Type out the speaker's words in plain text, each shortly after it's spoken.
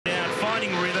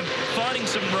finding rhythm, finding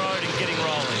some road and getting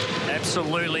rolling.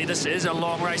 Absolutely, this is a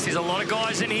long race. There's a lot of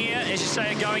guys in here, as you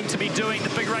say, are going to be doing the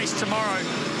big race tomorrow.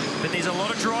 But there's a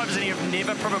lot of drivers in here who have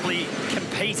never probably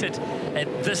competed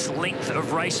at this length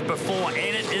of race before, and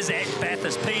it is at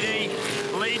Bathurst. PD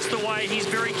leads the way. He's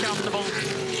very comfortable.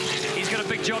 He's got a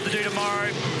big job to do tomorrow.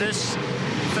 This,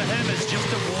 for him, is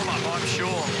just a warm-up, I'm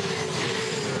sure.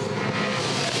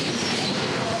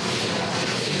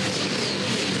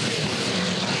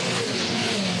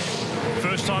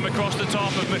 First time across the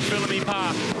top of McPhillamy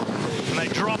Park. And they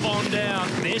drop on down.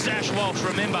 There's Ash Walsh,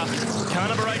 remember, car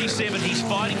number 87. He's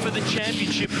fighting for the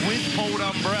championship with Paul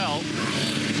Dumbrell.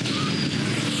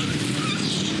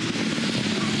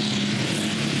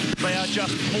 They are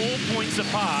just 4 points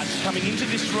apart coming into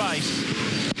this race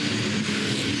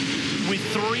with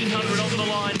 300 on the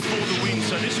line for the win.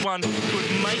 So this one could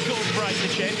make or break the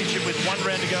championship with 1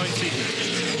 round to go in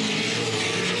Sydney.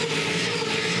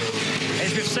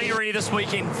 As we've seen already this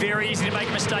weekend, very easy to make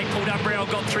a mistake. Paul Dumbrell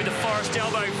got through the Forest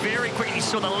elbow very quickly.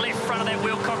 Saw the left front of that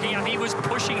wheel cocking up. He was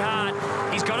pushing hard.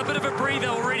 He's got a bit of a breather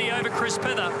already over Chris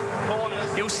Pither.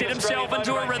 He'll set himself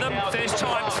into a rhythm. First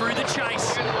time through the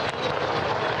chase.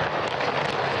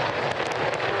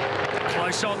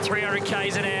 Close on 300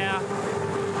 k's an hour.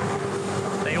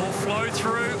 They all flow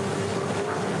through.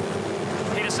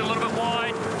 Peterson a little bit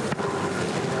wide.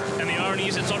 And the irony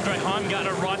is it's Andre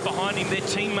Heimgartner right behind him. They're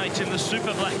teammates in the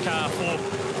Super Black car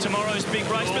for tomorrow's big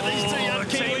race. But these two young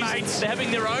teammates, they're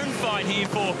having their own fight here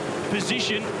for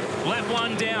position. Lap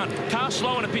 1 down. Car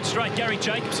slow on a pit straight. Gary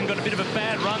Jacobson got a bit of a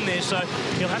bad run there, so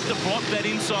he'll have to block that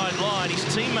inside line. His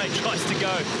teammate tries to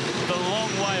go the long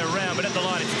way around, but at the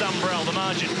line it's Dumbrell. The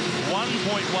margin,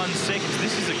 1.1 seconds.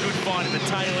 This is a good fight at the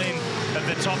tail end of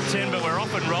the top 10, but we're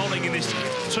off and rolling in this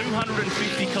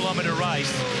 250-kilometre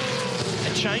race.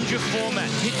 A change of format,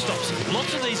 pit stops.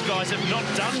 Lots of these guys have not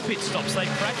done pit stops. They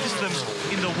practiced them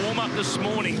in the warm-up this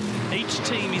morning. Each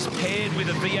team is paired with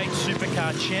a V8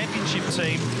 Supercar Championship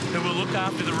team who will look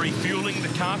after the refueling, the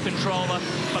car controller,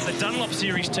 but the Dunlop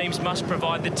Series teams must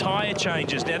provide the tyre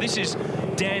changes. Now, this is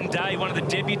Dan Day, one of the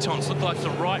debutants. Look like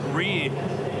the right rear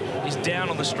is down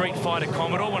on the Street Fighter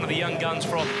Commodore, one of the young guns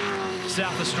from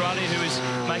South Australia who is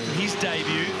making his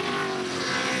debut.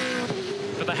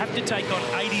 But they have to take on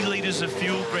 80 litres of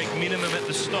fuel, Greg, minimum at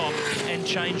the stop, and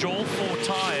change all 4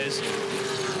 tyres.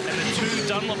 And the 2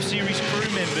 Dunlop Series crew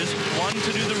members, one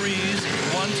to do the rears,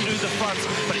 one to do the fronts,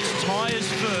 but it's tyres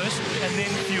first and then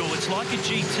fuel. It's like a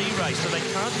GT race, so they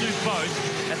can't do both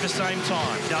at the same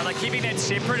time. No, they're keeping that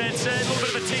separate. It's a little bit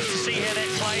of a test to see how that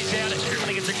plays out. I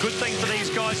think it's a good thing for these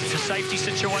guys. It's a safety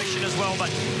situation as well,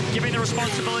 but giving the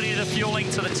responsibility of the fueling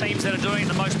to the teams that are doing it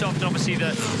the most often, obviously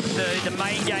the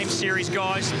main game series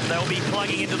guys, they'll be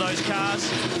plugging into those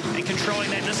cars and controlling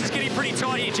that. This is getting pretty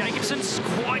tight here. Jacobson's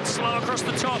quite slow across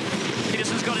the top.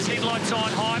 Peterson's got his headlights on.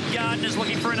 Heimgartner's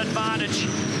looking for an advantage.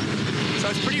 So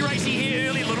it's pretty racy here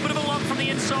early. A little bit of a lump from the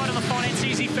inside of the Finance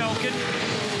Easy Falcon.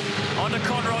 On to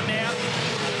Conrod now.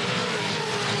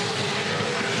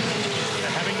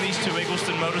 Having these 2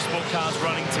 Eggleston Motorsport cars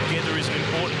running together is an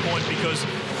important point because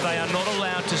they are not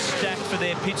allowed to stack for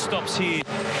their pit stops here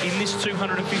in this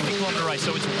 250-kilometre race.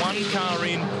 So it's 1 car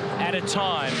in at a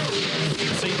time. You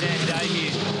can see Dan Day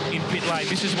here in pit lane.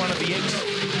 This is one of the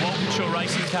ex-Walkinshaw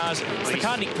Racing cars. It's the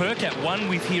car Nick Percat won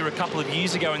with here a couple of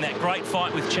years ago in that great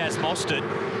fight with Chaz Mostert.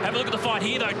 Have a look at the fight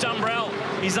here, though. Dumbrell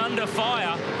is under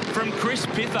fire from Chris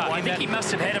Pither. Well, I think he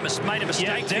must have made a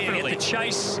mistake there at the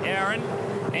chase, Aaron.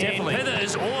 And Pither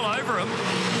is all over him.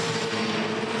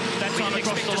 That time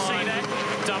across the line,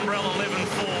 Dumbrell 11.4,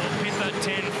 Pither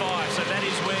 10.5. So that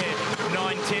is where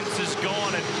 9/10 has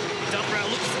gone. And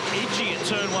Dumbrell looks edgy at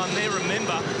turn 1 there.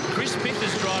 Remember, Chris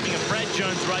Pither's driving a Brad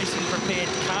Jones Racing prepared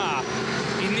car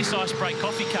in this Ice Break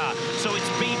Coffee car. So it's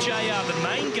BJR, the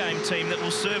main game team, that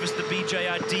will service the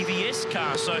BJR DVS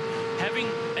car. So having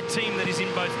a team that is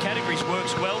in both categories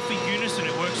works well for Unison.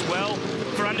 It works well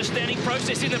for understanding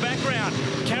process in the background.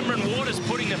 Cameron Waters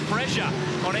putting the pressure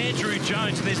on Andrew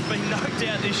Jones. And there's been no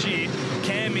doubt this year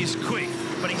Cam is quick,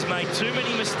 but he's made too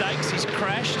many mistakes. He's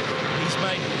crashed. He's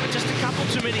made just a couple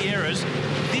too many errors.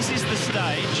 This is the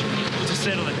stage to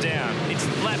settle it down. It's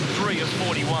lap 3 of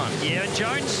 41. Yeah,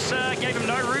 Jones gave him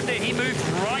no room there. He moved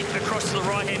right across to the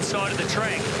right-hand side of the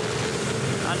track.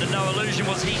 Under no illusion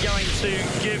was he going to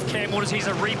give Cam Waters. He's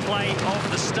a replay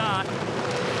of the start.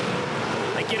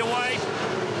 They get away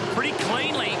pretty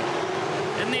cleanly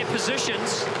in their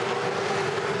positions.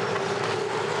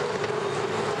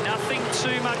 Nothing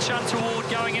too much untoward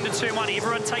going into turn 1.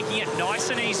 Everyone taking it nice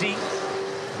and easy.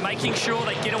 making sure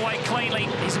they get away cleanly.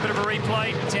 Here's a bit of a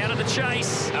replay. Down at the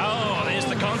chase. Oh, there's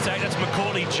the contact. That's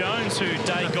Macaulay Jones, who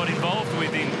Day got involved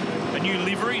with in a new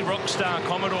livery, Rockstar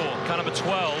Commodore, car number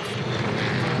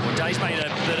 12. Well, Day's made a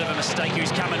bit of a mistake. He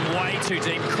was coming way too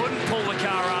deep. Couldn't pull the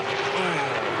car up.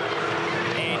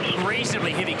 Ooh. And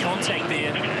reasonably heavy contact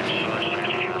there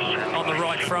on the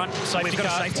right front. We've got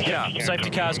a safety car. Safety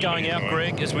car's going out,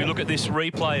 Greg, as we look at this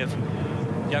replay of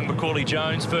young Macaulay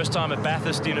Jones. First time at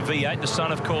Bathurst in a V8. The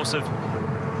son, of course, of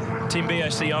Team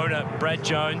BOC owner Brad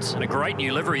Jones. And a great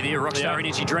new livery there. Rockstar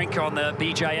Energy drink on the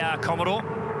BJR Commodore.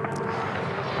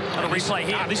 Another replay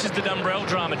here. This is the Dumbrell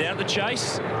drama down at the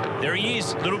chase. There he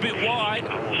is, a little bit wide.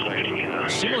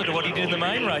 Similar to what he did in the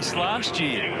main race last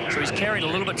year. So he's carried a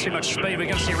little bit too much speed. We're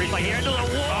going to see a replay here into the wall.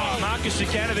 Oh, Marcus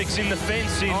Zukanovic's in the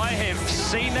fence. I have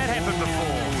seen that happen before.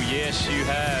 Oh, yes, you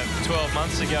have. 12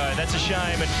 months ago. That's a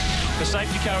shame. And the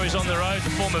safety car is on the road. The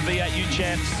former V8 U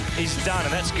champ is done,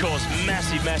 and that's caused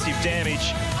massive, massive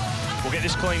damage. We'll get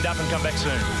this cleaned up and come back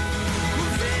soon.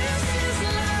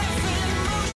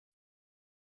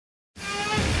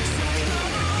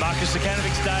 Marcus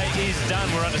Zukanovic's day is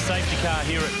done. We're under safety car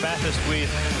here at Bathurst with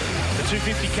the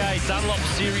 250k Dunlop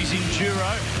Series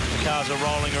Enduro. The cars are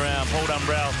rolling around. Paul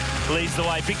Dumbrell leads the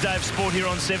way. Big day of sport here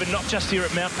on 7, not just here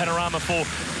at Mount Panorama for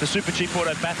the Super Cheap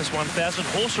Auto Bathurst 1000.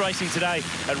 Horse racing today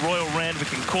at Royal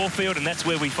Randwick and Caulfield, and that's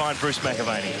where we find Bruce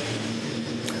McAvaney.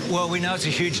 Well, we know it's a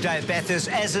huge day at Bathurst,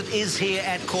 as it is here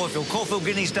at Caulfield. Caulfield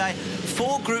Guineas Day,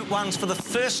 4 Group 1s for the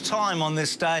first time on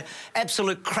this day.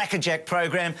 Absolute crackerjack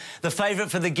program. The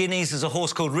favourite for the Guineas is a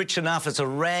horse called Rich Enough. It's a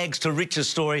rags to riches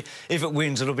story. If it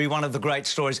wins, it'll be one of the great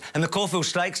stories. And the Caulfield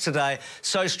Stakes today,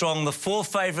 so strong. The 4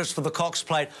 favourites for the Cox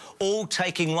Plate, all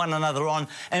taking one another on.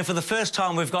 And for the first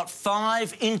time, we've got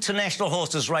 5 international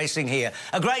horses racing here.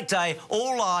 A great day,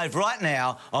 all live right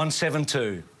now on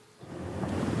 7-2.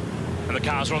 And the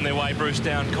cars are on their way, Bruce,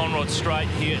 down Conrod Straight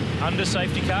here under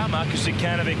safety car. Marcus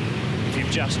Zukanovic, if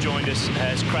you've just joined us,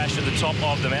 has crashed at the top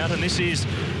of the mountain. This is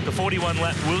the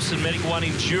 41-lap Wilson Medical 1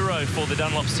 Enduro for the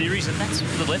Dunlop Series, and that's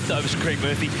the leftovers, Craig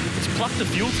Murphy. It's plucked the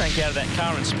fuel tank out of that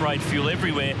car and sprayed fuel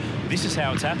everywhere. This is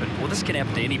how it's happened. Well, this can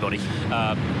happen to anybody.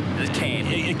 It can.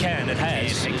 It can. It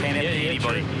has. It can happen to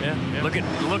anybody. Yeah. Look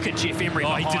at Jeff Emery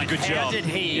behind. He did a good job. How did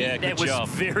he? Yeah, good job. That was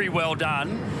very well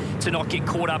done to not get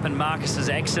caught up in Marcus's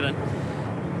accident.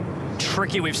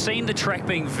 Tricky. We've seen the track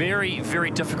being very,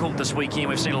 very difficult this weekend.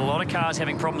 We've seen a lot of cars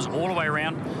having problems all the way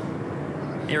around.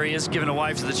 There he is, giving a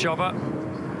wave to the chopper.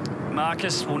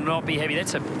 Marcus will not be happy.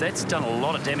 That's done a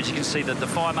lot of damage. You can see that the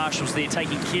fire marshals there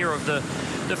taking care of the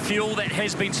fuel that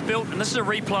has been spilt. And this is a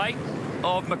replay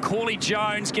of Macaulay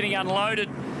Jones getting unloaded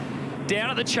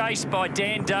down at the chase by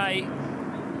Dan Day.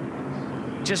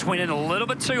 Just went in a little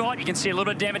bit too hot. You can see a little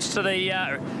bit of damage to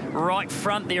the right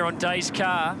front there on Day's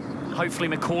car. Hopefully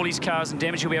Macaulay's car isn't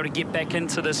damaged. He'll be able to get back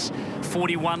into this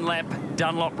 41-lap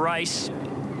Dunlop race.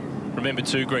 Remember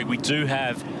too, Greg, we do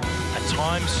have a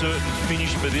time-certain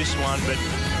finish for this one, but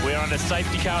we're under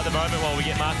safety car at the moment while we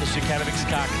get Marcus Zukanovic's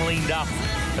car cleaned up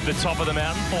at the top of the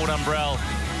mountain. Paul Dumbrell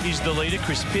is the leader.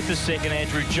 Chris Pith is second.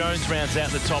 Andrew Jones rounds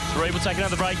out the top 3. We'll take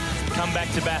another break, come back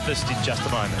to Bathurst in just a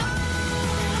moment.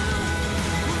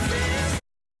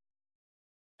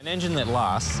 An engine that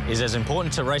lasts is as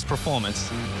important to race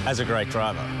performance as a great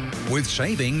driver. With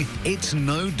shaving, it's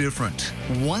no different.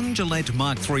 One Gillette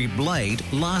Mark III blade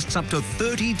lasts up to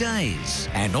 30 days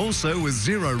and also with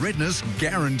zero redness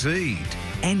guaranteed.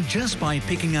 And just by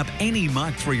picking up any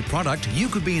Mark III product, you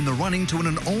could be in the running to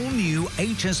an all-new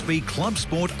HSV Club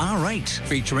Sport R8,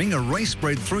 featuring a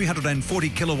race-bred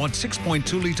 340-kilowatt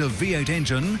 6.2-litre V8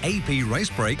 engine, AP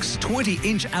race brakes,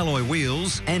 20-inch alloy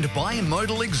wheels, and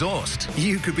bimodal exhaust.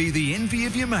 You could be the envy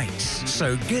of your mates.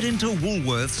 So get into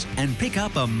Woolworths and pick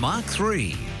up a Mark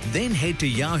III. Then head to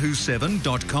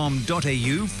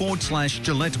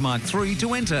yahoo7.com.au/Gillette Mark III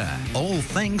to enter. All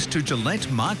thanks to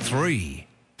Gillette Mark III.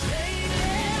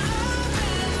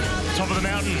 Top of the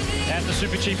mountain at the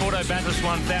Super Cheap Auto Bathurst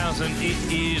 1000. It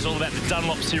is all about the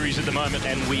Dunlop Series at the moment,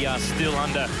 and we are still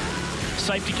under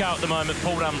safety car at the moment.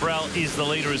 Paul Dumbrell is the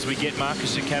leader as we get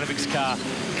Marcus Zukanovic's car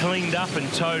cleaned up and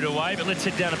towed away. But let's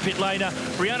head down a pit later.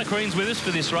 Rihanna Green's with us for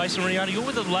this race, and Rihanna, you're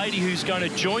with a lady who's going to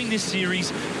join this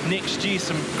series next year.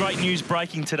 Some great news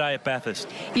breaking today at Bathurst.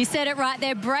 You said it right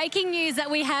there. Breaking news that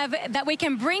we have, that we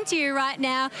can bring to you right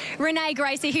now. Renee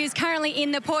Gracie, who's currently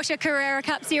in the Porsche Carrera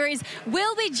Cup Series,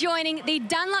 will be joining the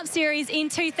Dunlop Series in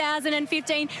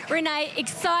 2015. Renee,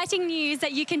 exciting news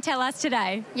that you can tell us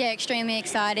today. Yeah, extremely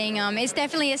exciting. It's it's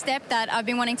definitely a step that I've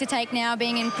been wanting to take now,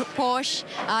 being in Porsche.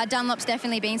 Dunlop's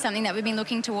definitely been something that we've been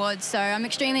looking towards. So I'm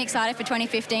extremely excited for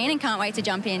 2015 and can't wait to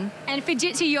jump in. And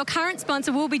Fujitsu, your current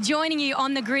sponsor, will be joining you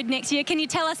on the grid next year. Can you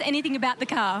tell us anything about the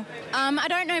car? I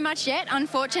don't know much yet,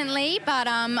 unfortunately, but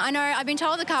I know I've been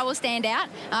told the car will stand out.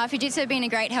 Fujitsu have been a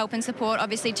great help and support,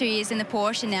 obviously 2 years in the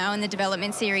Porsche and now in the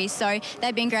development series. So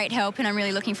they've been great help and I'm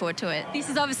really looking forward to it. This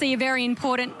is obviously very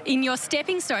important in your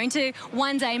stepping stone to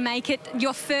one day make it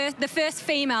the first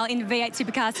female in the V8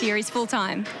 Supercars series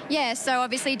full-time. Yeah, so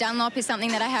obviously Dunlop is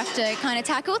something that I have to kind of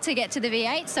tackle to get to the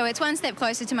V8, so it's one step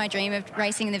closer to my dream of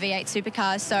racing in the V8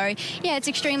 Supercars. So yeah, it's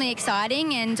extremely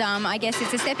exciting, and I guess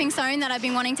it's a stepping stone that I've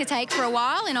been wanting to take for a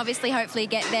while, and obviously hopefully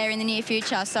get there in the near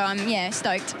future. So I'm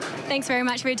stoked. Thanks very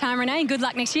much for your time, Renee, and good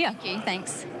luck next year. Thank you.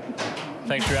 Thanks.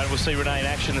 Thanks, Brianna. We'll see Renee in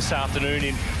action this afternoon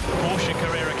in Porsche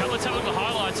Carerra Cup. Let's have a look at the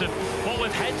highlights of what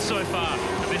we've had so far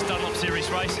of this Dunlop Series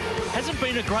race. Hasn't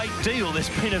been a great deal. There's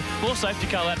been more safety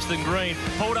car laps than green.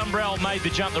 Paul Dumbrell made the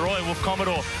jump. The Royal Wolf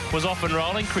Commodore was off and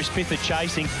rolling. Chris Pither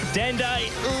chasing. Dan Day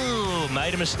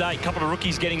made a mistake. A couple of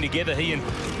rookies getting together. He and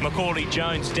Macaulay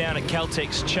Jones down at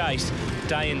Caltech's chase.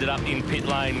 Day ended up in pit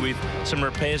lane with some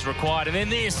repairs required. And then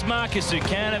there's Marcus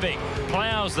Zukanovic.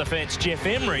 Plows the fence. Jeff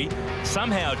Emery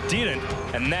somehow didn't,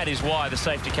 and that is why the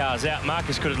safety car's out.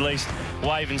 Marcus could at least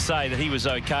wave and say that he was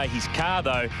okay. His car,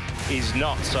 though, is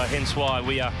not, so hence why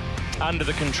we are under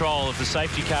the control of the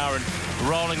safety car and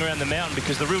rolling around the mountain,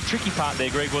 because the real tricky part there,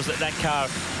 Greg, was that car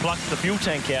plucked the fuel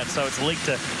tank out, so it's leaked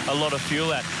a lot of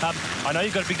fuel out. I know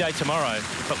you've got a big day tomorrow,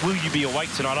 but will you be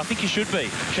awake tonight? I think you should be.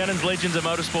 Shannon's Legends of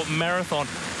Motorsport Marathon,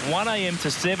 1 a.m.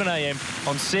 to 7 a.m.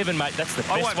 on 7, mate. That's the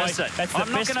best way. I won't miss it. That's the I'm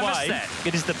not best going to miss way. that.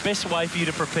 It is the best way for you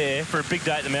to prepare for a big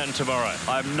day at the mountain tomorrow.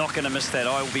 I'm not going to miss that.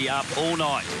 I will be up all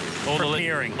night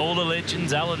preparing. All the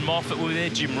legends, Alan Moffat were there,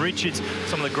 Jim Richards,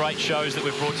 some of the great shows that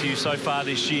we've brought to you so far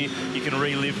this year. You can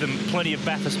relive them. Plenty of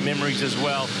Bathurst memories as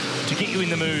well to get you in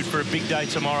the mood for a big day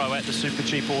tomorrow at the Super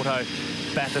Cheap Auto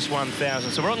Bathurst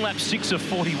 1000. So we're on lap 6 of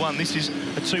 41. This is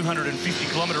a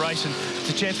 250-kilometre race, and it's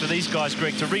a chance for these guys,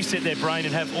 Greg, to reset their brain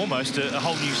and have almost a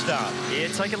whole new start. Yeah,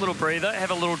 take a little breather,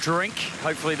 have a little drink.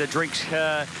 Hopefully the drink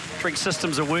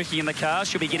systems are working in the car.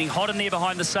 She'll be getting hot in there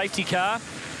behind the safety car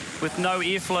with no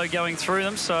airflow going through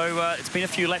them. So it's been a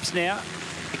few laps now.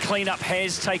 The clean-up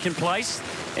has taken place.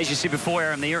 As you said before,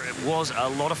 Aaron, there it was a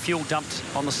lot of fuel dumped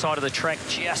on the side of the track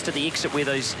just at the exit where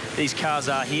these cars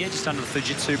are here, just under the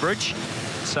Fujitsu bridge.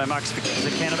 So Marcus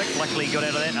Zukanovic luckily got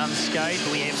out of that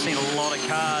unscathed. We have seen a lot of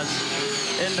cars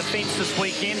in the fence this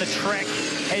weekend. The track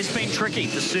has been tricky.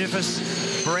 The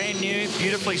surface, brand new,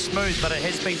 beautifully smooth, but it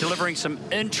has been delivering some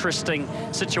interesting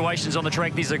situations on the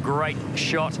track. There's a great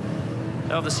shot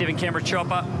of the 7-camera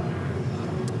chopper,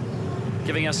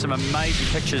 giving us some amazing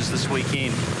pictures this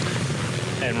weekend.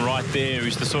 And right there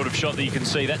is the sort of shot that you can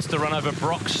see. That's the run over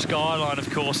Brock's Skyline, of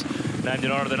course, named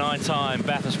in honour of the 9-time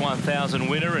Bathurst 1000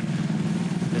 winner. And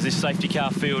as this safety car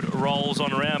field rolls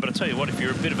on around, but I tell you what, if you're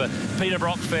a bit of a Peter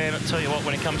Brock fan, I tell you what,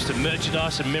 when it comes to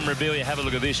merchandise and memorabilia, have a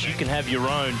look at this. You can have your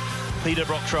own Peter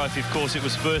Brock trophy. Of course, it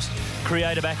was first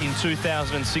created back in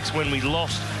 2006 when we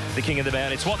lost the King of the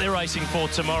Mountain. It's what they're racing for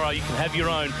tomorrow. You can have your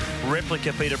own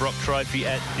replica Peter Brock trophy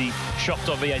at the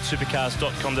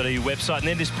shop.v8supercars.com.au website. And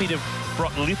then this Peter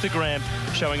Brock lithogram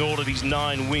showing all of his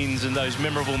 9 wins and those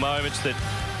memorable moments that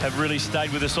have really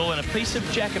stayed with us all. And a piece of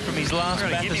jacket from his last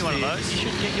Bathurst. Get me one of those. You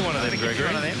should get you one of them,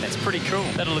 Gregory. That's pretty cool.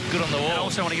 That'll look good on the wall. And I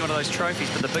also want to get one of those trophies,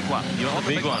 but the big one. You want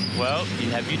the big one? Well, you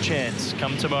have your chance.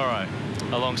 Come tomorrow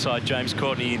alongside James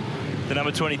Courtney in the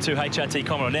number 22 HRT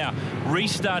Commodore. Now,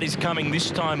 restart is coming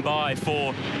this time by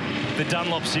for the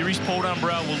Dunlop Series. Paul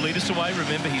Dumbrell will lead us away.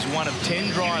 Remember, he's one of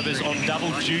 10 drivers on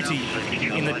double duty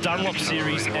in the Dunlop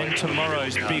Series and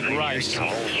tomorrow's big race.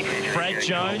 Brad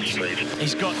Jones,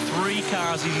 he's got 3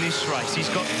 cars in this race. He's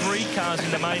got 3 cars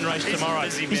in the main race tomorrow.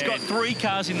 He's got 3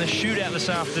 cars in the shootout this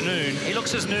afternoon. He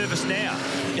looks as nervous now.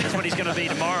 That's what he's going to be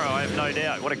tomorrow, I have no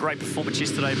doubt. What a great performance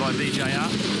yesterday by VJR.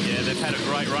 Yeah, they've had a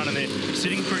great run, and they're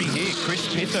sitting pretty near. Chris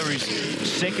Pither is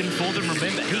second for them.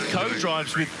 Remember, he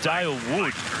co-drives with Dale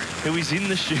Wood, who is in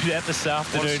the shootout this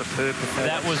afternoon.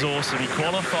 That was awesome. He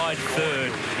qualified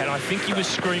 3rd, and I think he was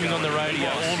screaming on the radio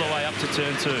all the way up to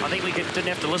turn 2. I think we didn't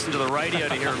have to listen to the radio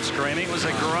to hear him screaming. It was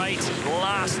a great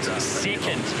last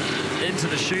second into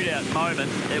the shootout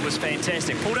moment. It was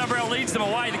fantastic. Paul Dumbrell leads them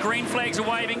away. The green flags are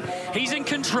waving. He's in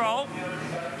control.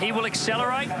 He will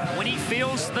accelerate when he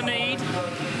feels the need.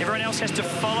 Everyone else has to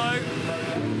follow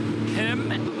him.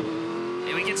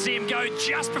 We can see him go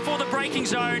just before the braking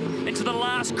zone into the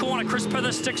last corner. Chris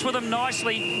Pither sticks with him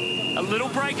nicely. A little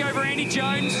break over Andy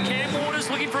Jones. Cam Waters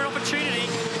looking for an opportunity.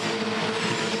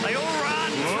 They all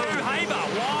run through Haber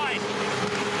wide.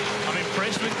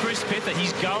 with Chris Pither.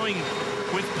 He's going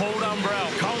with Paul Dumbrell,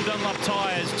 Cole Dunlop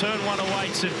tyres, turn 1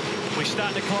 awaits, and we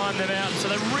start to climb them out. So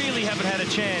they really haven't had a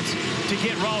chance to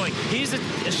get rolling. Here's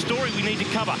a story we need to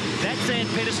cover. That's Ant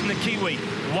Pedersen, the Kiwi.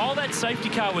 While that safety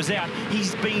car was out,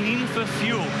 he's been in for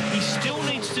fuel. He still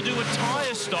needs to do a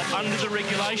tyre stop under the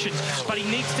regulations, but he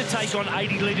needs to take on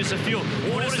 80 litres of fuel.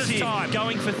 Waters here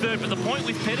going for third, but the point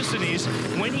with Pedersen is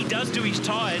when he does do his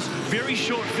tyres, very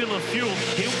short fill of fuel,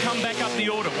 he'll come back up the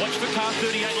order. Watch for car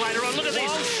 38 later on. Look at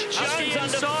this. Jones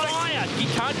under fire. He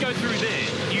can't go through there,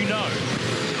 you know.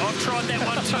 I've tried that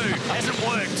one too. Hasn't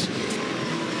worked.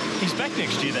 He's back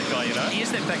next year, that guy, you know. He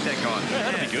is back, that guy. Yeah,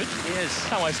 that'll be good. He is.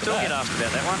 Can't wait Still get asked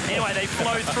about that one. Anyway, they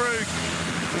flow through.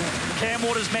 Cam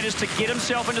Waters managed to get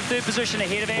himself into third position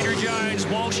ahead of Andrew Jones.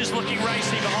 Walsh is looking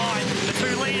racy behind. The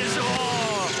 2 leaders.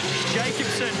 Oh,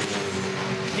 Jacobson.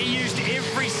 He used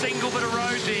every single bit of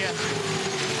road there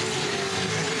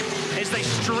as they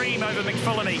stream over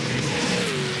McPhillamy.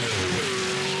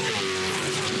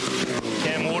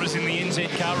 Cam Waters in the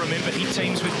NZ car. Remember, he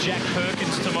teams with Jack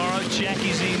Perkins tomorrow. Jack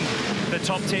is in the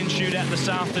top 10 shootout this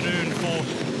afternoon for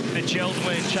the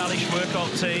Geldman and Charlie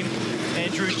Schwerkolt team.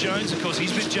 Andrew Jones, of course,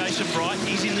 he's with Jason Bright.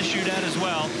 He's in the shootout as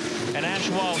well. And Ash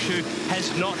Walsh, who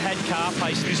has not had car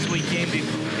pace this weekend in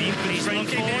the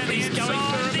infantry form. He's going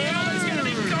through it. Oh, he's going to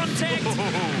leave contact.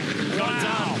 Got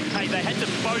done. Hey, they had to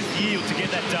both yield to get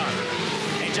that done.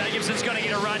 And Jacobson's going to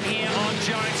get a run here on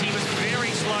Jones. He was very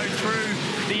slow through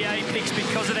the apex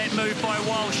because of that move by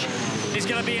Walsh. There's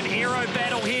going to be an aero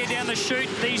battle here down the chute.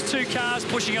 These 2 cars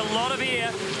pushing a lot of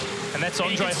air. And that's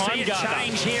Andre Heimgartner. You can see it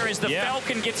change here as the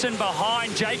Falcon gets in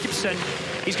behind Jacobson.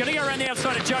 He's going to go around the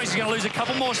outside of Jones. He's going to lose a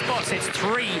couple more spots. That's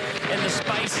 3 in the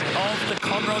space of the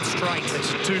Conrod Straight.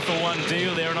 It's a 2-for-1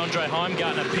 deal there, and Andre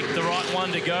Heimgartner picked the right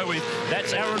one to go with.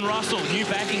 That's Aaron Russell, new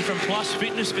backing from Plus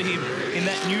Fitness for him in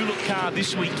that new look car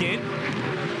this weekend.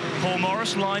 Paul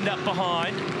Morris lined up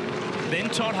behind, then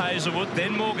Todd Hazelwood,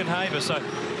 then Morgan Haber. So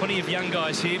plenty of young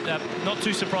guys here. Not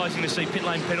too surprising to see pit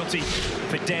lane penalty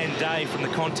for Dan Day from the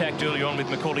contact early on with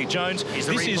Macaulay Jones.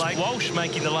 This is Walsh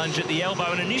making the lunge at the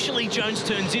elbow, and initially Jones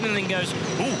turns in and then goes,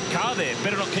 ooh, car there,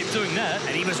 better not keep doing that.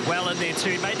 And he was well in there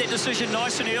too. Made that decision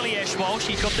nice and early, Ash Walsh.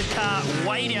 He got the car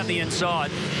way down the inside.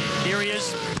 There he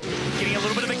is, getting a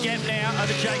little bit of a gap now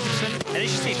over Jacobson. And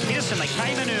as you said, Pedersen, they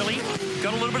came in early,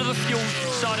 got a little bit of the fuel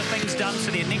side of things done, so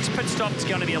their next pit stop is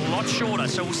going to be a lot shorter.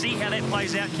 So we'll see how that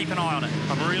plays out. Keep an eye on it.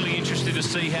 I'm really interested to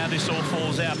see how this all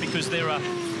falls out because there are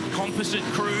composite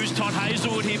crews. Todd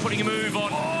Hazelwood here putting a move on.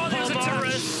 Oh, there's a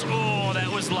Morris. Oh, that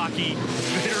was lucky.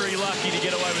 Very lucky to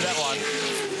get away with that one.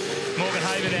 Morgan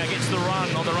Haber now gets the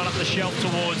run on the run up the shelf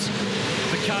towards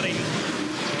the cutting.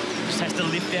 Just has to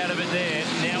lift out of it there.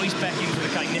 Now he's back into the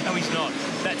cutting. Now he's not.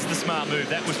 That's the smart move.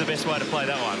 That was the best way to play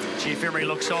that one. Jeff Emery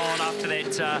looks on after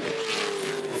that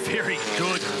very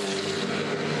good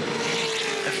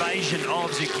evasion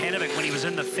of Zukanovic when he was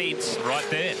in the fence. Right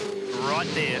there. Right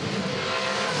there.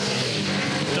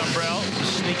 Dumbrell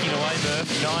sneaking away, Murph.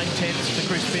 9/10 to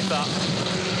Chris Pither.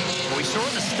 Well, we saw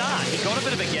at the start, he got a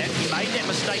bit of a gap. He made that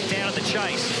mistake down at the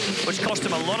chase, which cost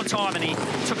him a lot of time, and he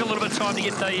took a little bit of time to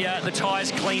get the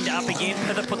tyres cleaned up again.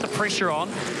 Pither put the pressure on,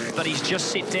 but he's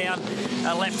just set down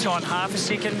a lap time half a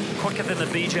second quicker than the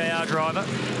BJR driver.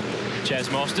 Chaz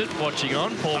Mostert watching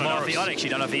on. Paul Morris. I actually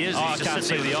don't know if he is. Oh, I can't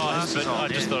see the eyes, but I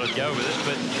just thought I'd go with it.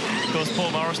 But, of course,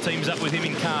 Paul Morris teams up with him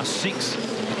in car 6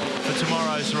 for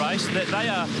tomorrow's race. They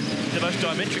are the most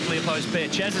diametrically opposed pair.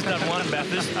 Chaz has done one in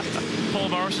Bathurst. Paul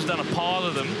Morris has done a pile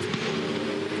of them.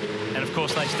 And, of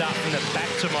course, they start from the back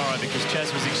tomorrow because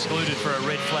Chaz was excluded for a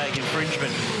red flag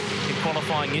infringement in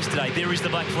qualifying yesterday. There is the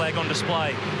black flag on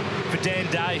display for Dan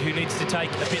Day, who needs to take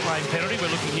a pit lane penalty.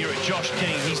 We're looking here at Josh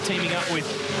King. He's teaming up with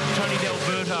Tony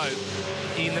D'Alberto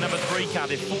in the number 3 car.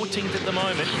 They're 14th at the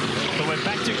moment, but we're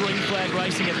back to green flag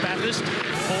racing at Bathurst.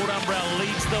 Paul Dumbrell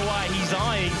leads the way. He's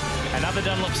eyeing another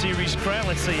Dunlop Series crown.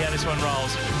 Let's see how this one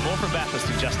rolls. More from Bathurst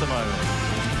in just a moment.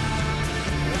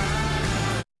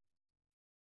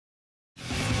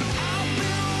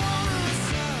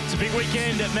 Big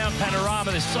weekend at Mount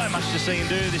Panorama. There's so much to see and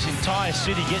do. This entire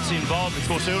city gets involved. Of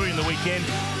course, earlier in the weekend,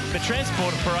 the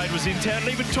Transporter Parade was in town,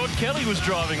 and even Todd Kelly was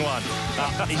driving one.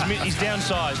 He's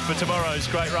downsized for tomorrow's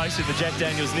great race in the Jack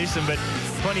Daniels Nissan, but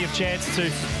plenty of chance to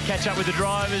catch up with the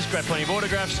drivers, grab plenty of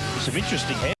autographs, some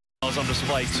interesting hairstyles on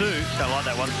display too. Don't like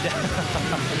that one.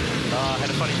 I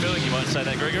had a funny feeling you might say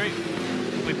that, Gregory.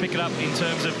 We pick it up in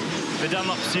terms of the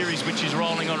Dunlop Series, which is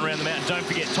rolling on around the mountain. Don't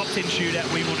forget, top 10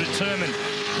 shootout. We will determine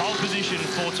pole position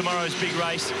for tomorrow's big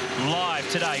race live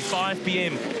today, 5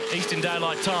 p.m. Eastern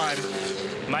Daylight Time.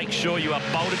 Make sure you are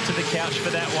bolted to the couch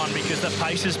for that one because the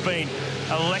pace has been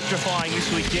electrifying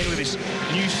this weekend with this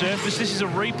new surface. This is a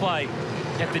replay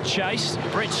at the Chase.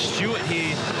 Brett Stewart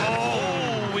here.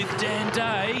 Oh, with Dan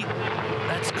Day.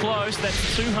 That's close.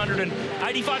 That's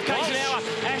 285 k's an hour.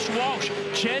 Ash Walsh,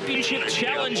 championship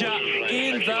challenger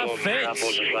in the fence.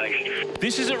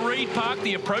 This is at Reed Park,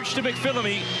 the approach to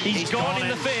McPhillamy. He's gone in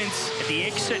the fence. At the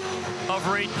exit of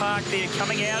Reed Park there,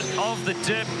 coming out of the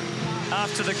dip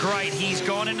after the grade. He's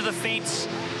gone into the fence,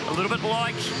 a little bit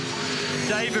like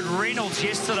David Reynolds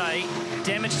yesterday.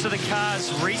 Damage to the car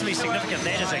is reasonably significant.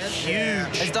 That is a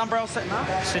huge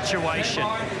situation.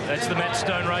 That's the Matt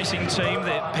Stone Racing team.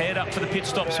 They're paired up for the pit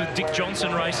stops with Dick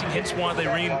Johnson Racing, hence why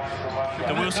they're in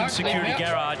the Wilson Security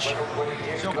Garage.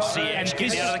 See Ash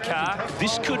get out of the car.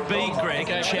 This could be, Greg,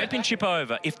 championship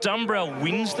over. If Dumbrell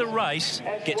wins the race,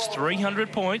 gets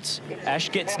 300 points,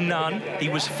 Ash gets none. He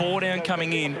was 4 down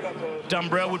coming in.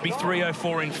 Dumbrell would be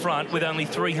 304 in front with only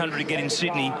 300 to get in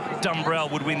Sydney. Dumbrell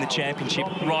would win the championship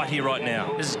right here, right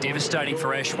now. This is devastating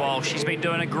for Ash Walsh. He's been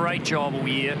doing a great job all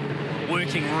year,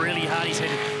 working really hard. He's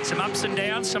had some ups and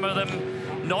downs, some of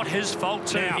them not his fault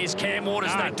too. Here's Cam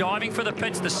Waters. They're diving for the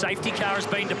pits. The safety car has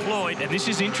been deployed. And this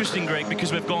is interesting, Greg,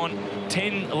 because we've gone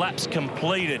 10 laps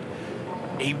completed.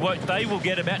 They will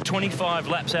get about 25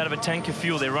 laps out of a tank of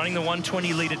fuel. They're running the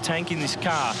 120-litre tank in this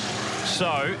car.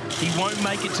 So he won't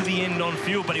make it to the end on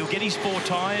fuel, but he'll get his 4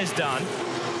 tyres done.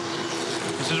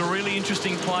 This is a really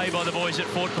interesting play by the boys at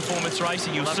Ford Performance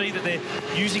Racing. You'll see that they're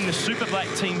using the Super Black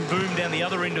team boom down the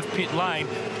other end of pit lane.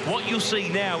 What you'll see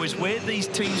now is where these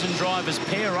teams and drivers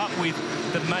pair up with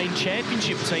the main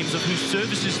championship teams of who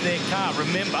services their car.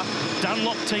 Remember,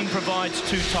 Dunlop team provides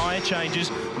 2 tyre changes.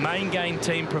 Main game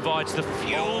team provides the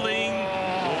fueling.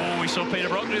 Oh, we saw Peter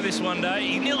Brock do this one day.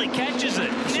 He nearly catches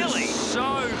it. Nearly.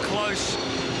 So close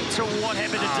to what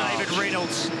happened to David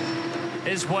Reynolds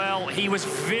as well. He was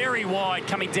very wide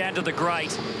coming down to the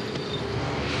grate.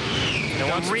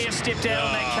 The rear stepped out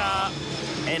on that car,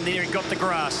 and there he got the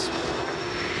grass.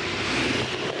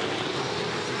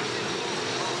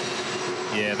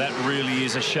 Yeah, that really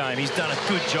is a shame. He's done a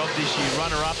good job this year.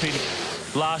 Runner-up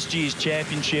in last year's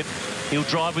championship. He'll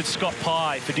drive with Scott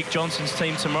Pye for Dick Johnson's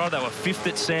team tomorrow. They were 5th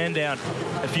at Sandown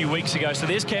a few weeks ago. So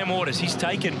there's Cam Waters. He's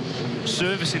taken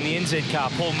service in the NZ car.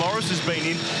 Paul Morris has been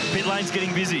in. Pit lane's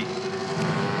getting busy.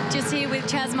 Just here with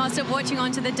Chaz Mossop watching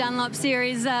on to the Dunlop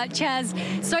Series. Chaz,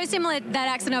 so similar that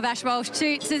accident of Ash Walsh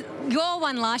to your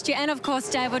one last year, and of course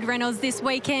David Reynolds this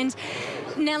weekend.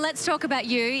 Now let's talk about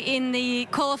you in the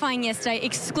qualifying yesterday,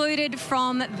 excluded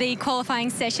from the qualifying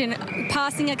session,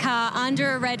 passing a car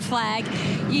under a red flag.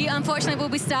 You unfortunately will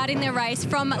be starting the race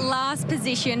from last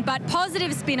position, but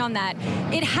positive spin on that.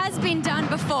 It has been done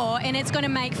before and it's going to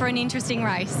make for an interesting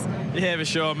race. Yeah, for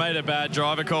sure. Made a bad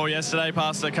driver call yesterday,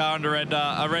 passed the car under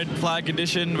a red flag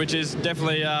condition, which is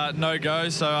definitely no-go.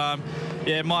 So,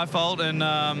 yeah, my fault. And,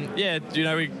 yeah, you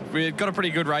know, we got a pretty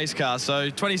good race car. So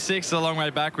 26th is a long way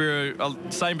back. We were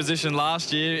same position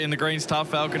last year in the Greens Tough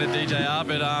Falcon at DJR,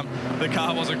 but the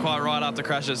car wasn't quite right after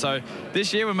crashing. So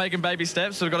this year we're making baby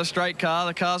steps. We've got a straight car.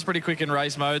 The car's pretty quick in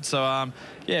race mode. So,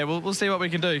 yeah, we'll see what we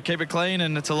can do. Keep it clean,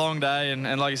 and it's a long day.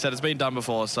 And like you said, it's been done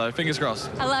before. So fingers crossed.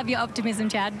 I love your optimism,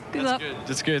 Chad. Good luck.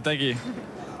 That's good. Thank you.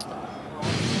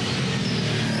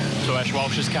 So Ash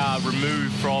Walsh's car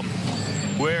removed from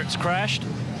where it's crashed.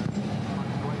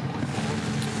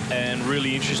 And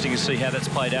really interesting to see how that's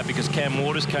played out, because Cam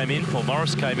Waters came in, Paul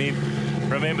Morris came in.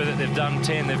 Remember that they've done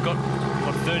 10, they've got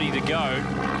 30 to go.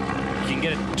 You can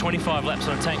get 25 laps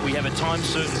on a tank. We have a time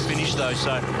certain finish though,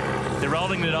 so they're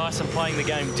rolling the dice and playing the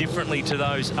game differently to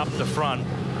those up the front.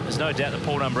 There's no doubt that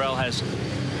Paul Dumbrell has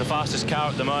the fastest car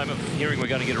at the moment. Hearing we're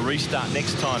going to get a restart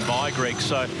next time by Greg.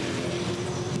 So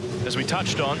as we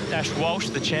touched on, Ash Walsh,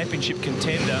 the championship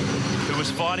contender, who was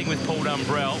fighting with Paul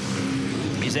Dumbrell,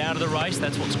 is out of the race.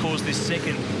 That's what's caused this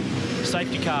second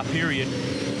safety car period.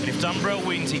 And if Dumbrell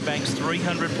wins, he banks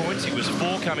 300 points. He was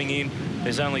 4 coming in.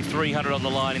 There's only 300 on the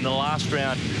line in the last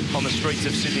round on the streets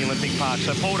of Sydney Olympic Park.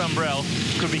 So Paul Dumbrell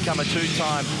could become a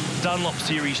 2-time Dunlop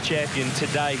Series champion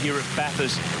today here at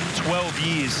Bathurst. 12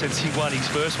 years since he won his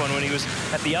first one when he was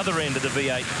at the other end of the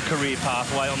V8 career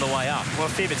pathway on the way up. Well, a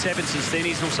fair bit's happened since then.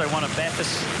 He's also won a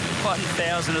Bathurst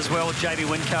 1000 as well, JB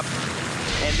Win Cup.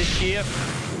 And this year,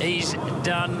 he's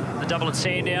done the double at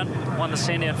Sandown, won the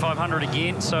Sandown 500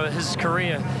 again. So his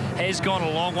career has gone a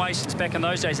long way since back in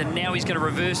those days, and now he's going to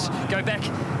reverse, go back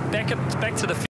to the